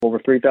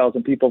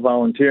3,000 people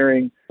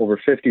volunteering, over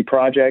 50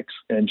 projects,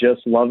 and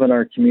just loving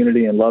our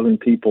community and loving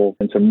people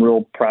in some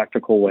real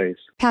practical ways.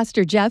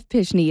 Pastor Jeff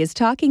Pishney is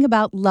talking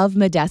about Love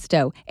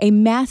Modesto, a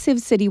massive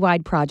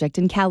citywide project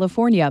in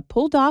California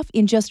pulled off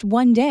in just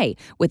one day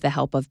with the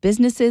help of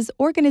businesses,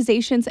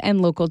 organizations,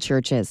 and local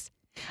churches.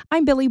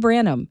 I'm Billy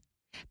Branham.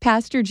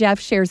 Pastor Jeff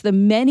shares the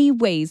many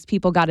ways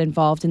people got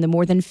involved in the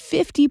more than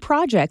 50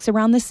 projects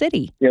around the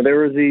city. There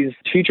were these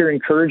teacher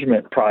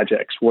encouragement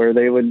projects where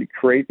they would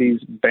create these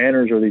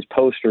banners or these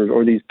posters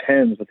or these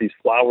pens with these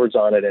flowers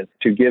on it and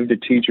to give to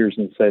teachers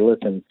and say,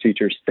 listen,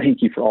 teachers,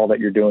 thank you for all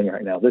that you're doing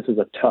right now. This is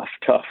a tough,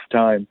 tough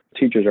time.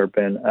 Teachers have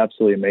been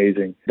absolutely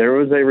amazing. There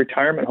was a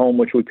retirement home,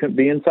 which we couldn't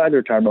be inside the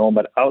retirement home,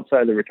 but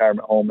outside the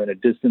retirement home in a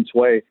distance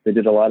way. They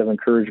did a lot of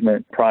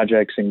encouragement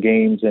projects and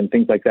games and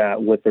things like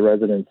that with the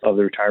residents of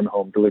the retirement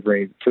home,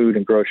 delivering food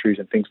and groceries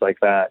and things like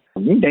that.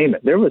 You name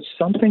it. There was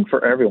something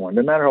for everyone.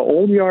 No matter how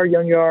old you are,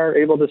 young you are,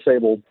 able,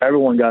 disabled,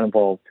 everyone got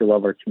involved to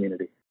love our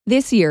community.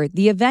 This year,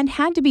 the event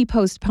had to be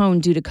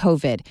postponed due to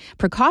COVID.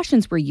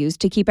 Precautions were used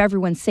to keep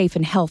everyone safe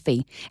and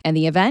healthy, and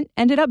the event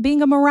ended up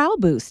being a morale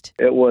boost.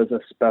 It was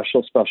a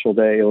special, special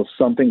day. It was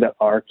something that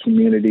our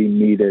community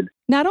needed.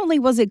 Not only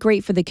was it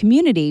great for the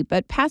community,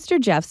 but Pastor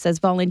Jeff says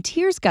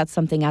volunteers got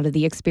something out of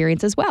the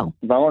experience as well.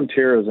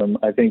 Volunteerism,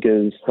 I think,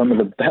 is some of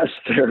the best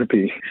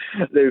therapy.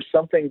 There's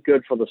something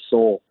good for the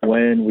soul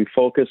when we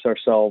focus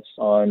ourselves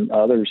on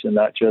others and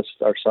not just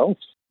ourselves.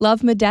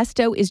 Love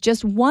Modesto is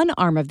just one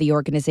arm of the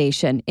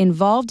organization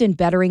involved in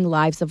bettering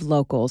lives of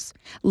locals.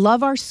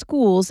 Love Our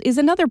Schools is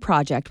another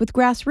project with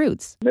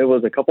grassroots. There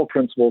was a couple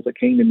principals that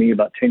came to me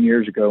about 10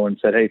 years ago and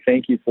said, hey,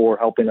 thank you for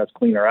helping us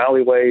clean our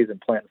alleyways and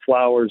plant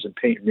flowers and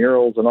paint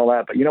murals and all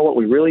that. But you know what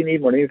we really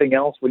need more than anything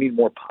else? We need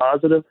more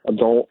positive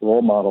adult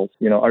role models.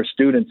 Our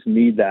students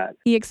need that.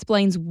 He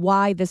explains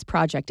why this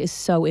project is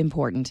so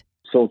important.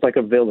 So it's like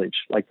a village.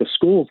 Like the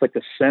school is like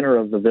the center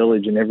of the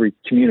village in every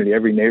community,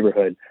 every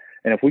neighborhood.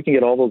 And if we can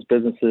get all those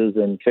businesses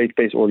and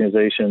faith-based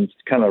organizations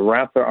to kind of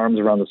wrap their arms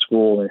around the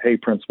school and, hey,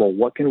 principal,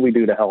 what can we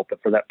do to help? And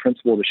for that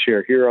principal to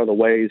share, here are the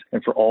ways,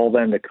 and for all of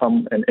them to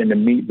come and to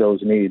meet those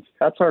needs.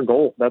 That's our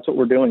goal. That's what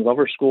we're doing.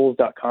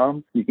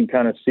 LoveOurSchools.com. You can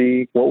kind of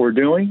see what we're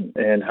doing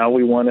and how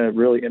we want to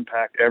really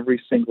impact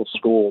every single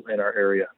school in our area.